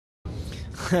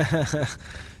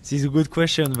This is a good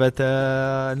question, but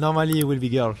normally it will be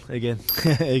girl again,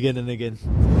 again and again.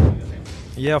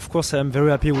 Yeah, of course, I'm very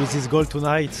happy with this goal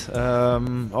tonight.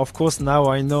 Of course, now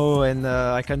I know and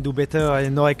I can do better. I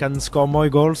know I can score more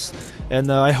goals,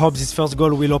 and I hope this first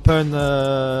goal will open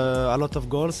a lot of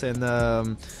goals. And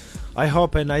I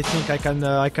hope and I think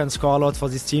I can score a lot for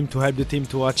this team to help the team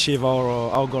to achieve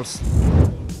our goals.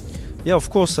 Yeah, of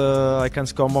course, I can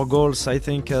score more goals. I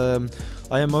think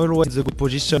I am always in a good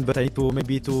position, but I need to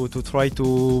maybe to try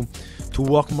to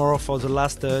work more for the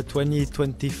last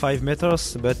 20-25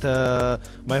 meters. But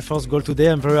my first goal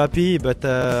today, I'm very happy. But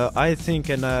I think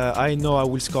and I know I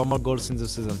will score more goals in the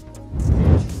season.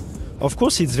 Of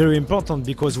course, it's very important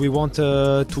because we want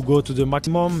to go to the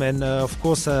maximum. And of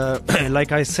course,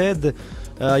 like I said,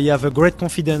 you have a great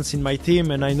confidence in my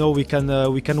team, and I know we can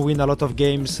win a lot of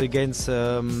games against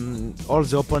all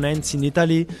the opponents in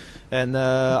Italy. And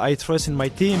I trust in my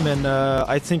team, and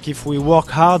I think if we work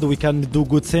hard, we can do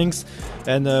good things,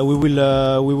 and we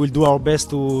will do our best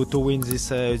to win this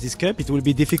cup. It will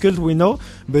be difficult, we know,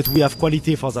 but we have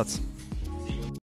quality for that.